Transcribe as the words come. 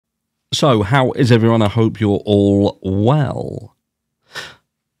So, how is everyone? I hope you're all well.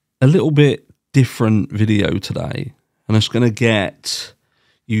 A little bit different video today, and it's going to get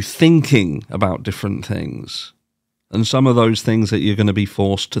you thinking about different things. And some of those things that you're going to be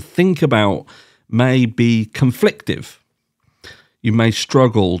forced to think about may be conflictive. You may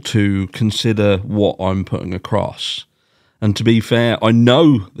struggle to consider what I'm putting across. And to be fair, I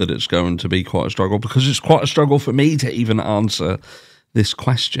know that it's going to be quite a struggle because it's quite a struggle for me to even answer this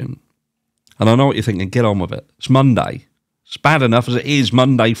question. And I know what you're thinking, get on with it. It's Monday. It's bad enough as it is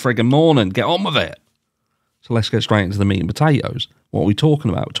Monday friggin' morning. Get on with it. So let's get straight into the meat and potatoes. What are we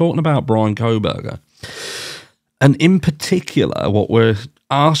talking about? We're talking about Bryan Kohberger. And in particular, what we're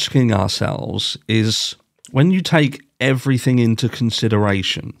asking ourselves is, when you take everything into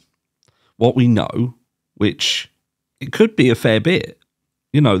consideration, what we know, which it could be a fair bit,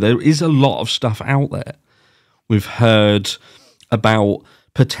 you know, there is a lot of stuff out there. We've heard about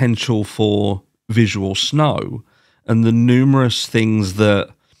potential for visual snow and the numerous things that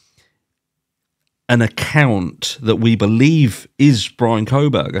an account that we believe is Bryan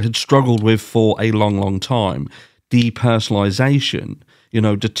Kohberger had struggled with for a long, long time. Depersonalization, you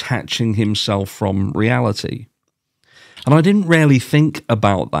know, detaching himself from reality. And I didn't really think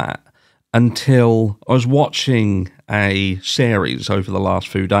about that until I was watching a series over the last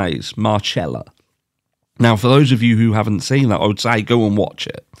few days, Marcella. Now, for those of you who haven't seen that, I would say go and watch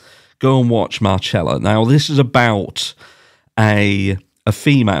it. Go and watch Marcella. Now, this is about a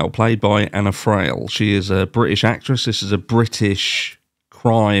female played by Anna Frail. She is a British actress. This is a British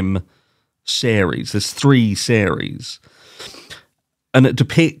crime series. There's 3 series. And it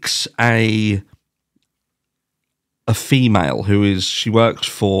depicts a female she works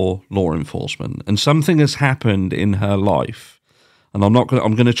for law enforcement, and something has happened in her life. And I'm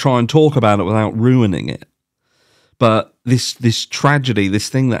going to try and talk about it without ruining it. But this tragedy, this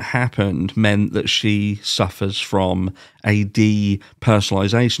thing that happened, meant that she suffers from a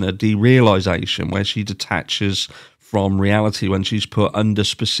depersonalization, a derealization, where she detaches from reality when she's put under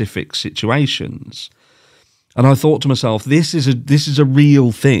specific situations. And I thought to myself, this is a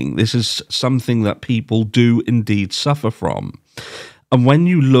real thing. This is something that people do indeed suffer from. And when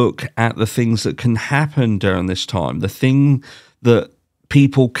you look at the things that can happen during this time, the thing that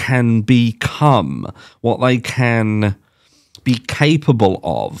people can become, what they can be capable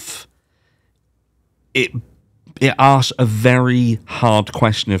of, it asks a very hard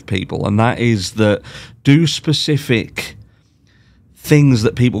question of people, and that is that, do specific things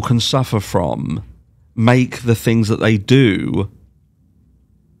that people can suffer from make the things that they do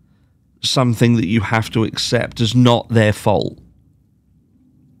something that you have to accept as not their fault?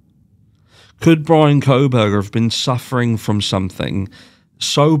 Could Bryan Kohberger have been suffering from something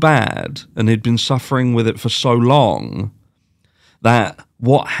so bad, and he'd been suffering with it for so long, that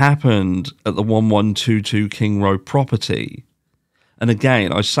what happened at the 1122 King Road property, and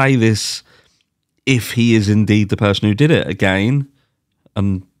again, I say this if he is indeed the person who did it, again,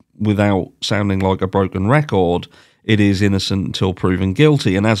 and without sounding like a broken record, it is innocent until proven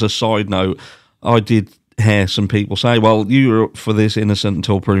guilty. And as a side note, I did hear some people say, well, you're up for this innocent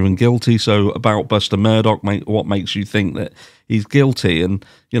until proven guilty, so about Buster Murdoch, what makes you think that he's guilty? And,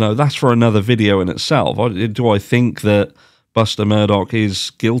 you know, that's for another video in itself. Do I think that Buster Murdoch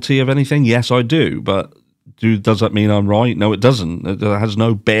is guilty of anything? Yes, I do. But does that mean I'm right? No, it doesn't. It has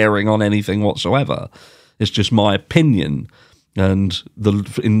no bearing on anything whatsoever. It's just my opinion. And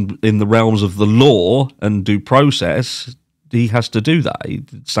in the realms of the law and due process, he has to do that.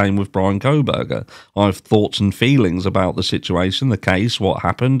 Same with Bryan Kohberger. I have thoughts and feelings about the situation, the case, what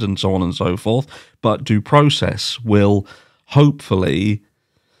happened, and so on and so forth. But due process will hopefully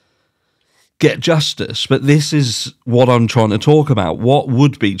get justice. But this is what I'm trying to talk about. What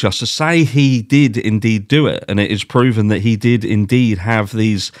would be justice? Say he did indeed do it, and it is proven that he did indeed have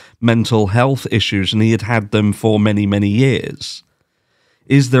these mental health issues, and he had had them for many, many years.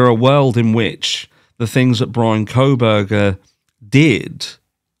 Is there a world in which the things that Bryan Kohberger did,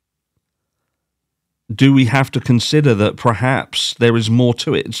 do we have to consider that perhaps there is more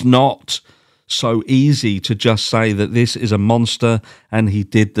to it? It's not so easy to just say that this is a monster and he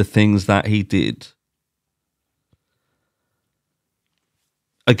did the things that he did.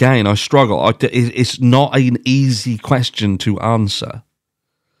 Again, I struggle. It's not an easy question to answer.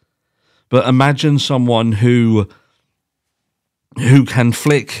 But imagine someone who can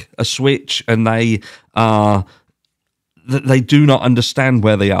flick a switch and they do not understand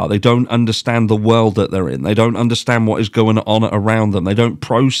where they are. They don't understand the world that they're in. They don't understand what is going on around them. They don't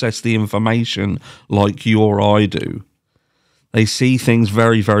process the information like you or I do. They see things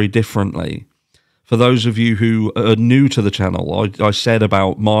very, very differently. For those of you who are new to the channel, I said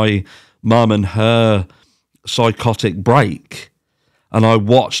about my mum and her psychotic break, and I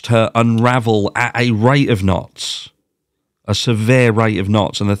watched her unravel at a rate of knots, a severe rate of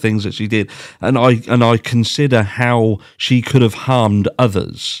knots, and the things that she did. And I consider how she could have harmed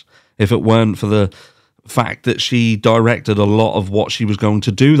others if it weren't for the fact that she directed a lot of what she was going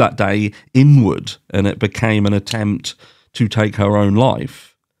to do that day inward, and it became an attempt to take her own life.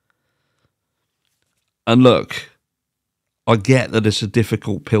 And look, I get that it's a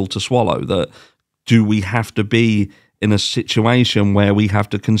difficult pill to swallow, that do we have to be in a situation where we have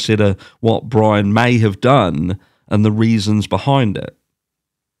to consider what Bryan may have done and the reasons behind it?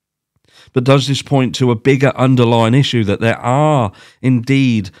 But does this point to a bigger underlying issue, that there are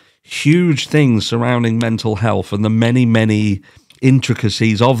indeed huge things surrounding mental health and the many, many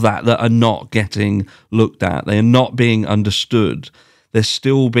intricacies of that are not getting looked at? They are not being understood. They're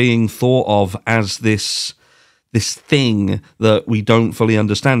still being thought of as this thing that we don't fully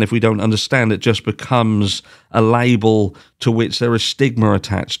understand. If we don't understand, it just becomes a label to which there is stigma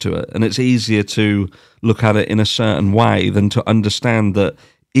attached to it. And it's easier to look at it in a certain way than to understand that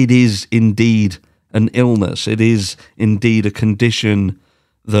it is indeed an illness. It is indeed a condition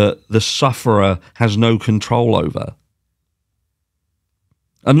that the sufferer has no control over.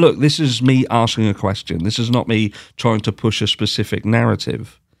 And look, this is me asking a question. This is not me trying to push a specific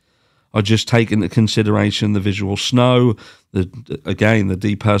narrative. I just take into consideration the visual snow, again, the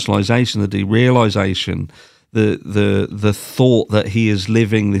depersonalization, the derealization, the thought that he is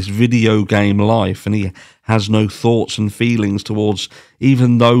living this video game life and he has no thoughts and feelings towards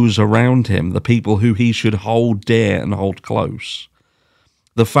even those around him, the people who he should hold dear and hold close.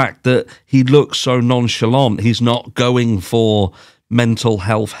 The fact that he looks so nonchalant, he's not going for mental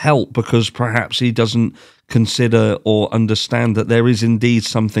health help because perhaps he doesn't consider or understand that there is indeed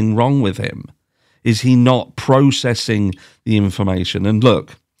something wrong with him. Is he not processing the information? And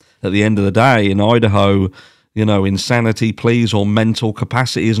look, at the end of the day, in Idaho, you know, insanity pleas or mental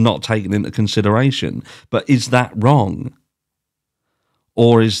capacity is not taken into consideration. But is that wrong?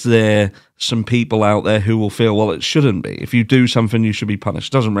 Or is there some people out there who will feel, well, it shouldn't be. If you do something, you should be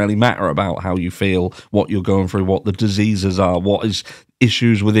punished. It doesn't really matter about how you feel, what you're going through, what the diseases are, what is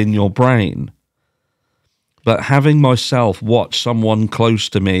issues within your brain. But having myself watch someone close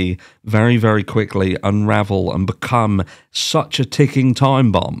to me very, very quickly unravel and become such a ticking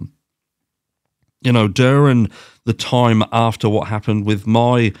time bomb, you know, during the time after what happened with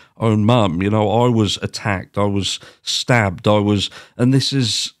my own mum, you know, I was attacked, I was stabbed, and this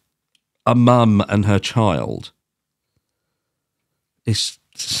is a mum and her child. It's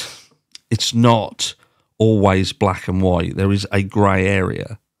not always black and white. There is a grey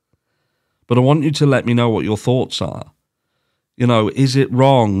area. But I want you to let me know what your thoughts are. You know, is it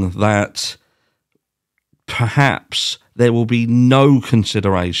wrong that perhaps there will be no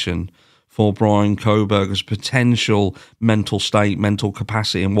consideration for Bryan Kohberger's potential mental state, mental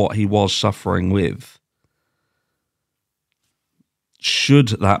capacity, and what he was suffering with? Should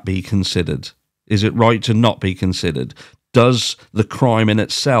that be considered? Is it right to not be considered? Does the crime in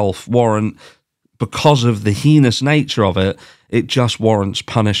itself warrant, because of the heinous nature of it, it just warrants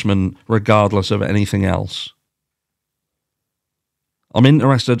punishment regardless of anything else? I'm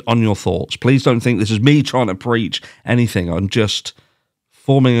interested on your thoughts. Please don't think this is me trying to preach anything. I'm just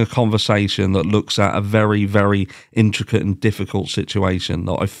forming a conversation that looks at a very, very intricate and difficult situation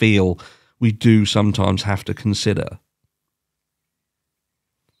that I feel we do sometimes have to consider.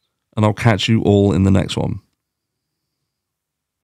 And I'll catch you all in the next one.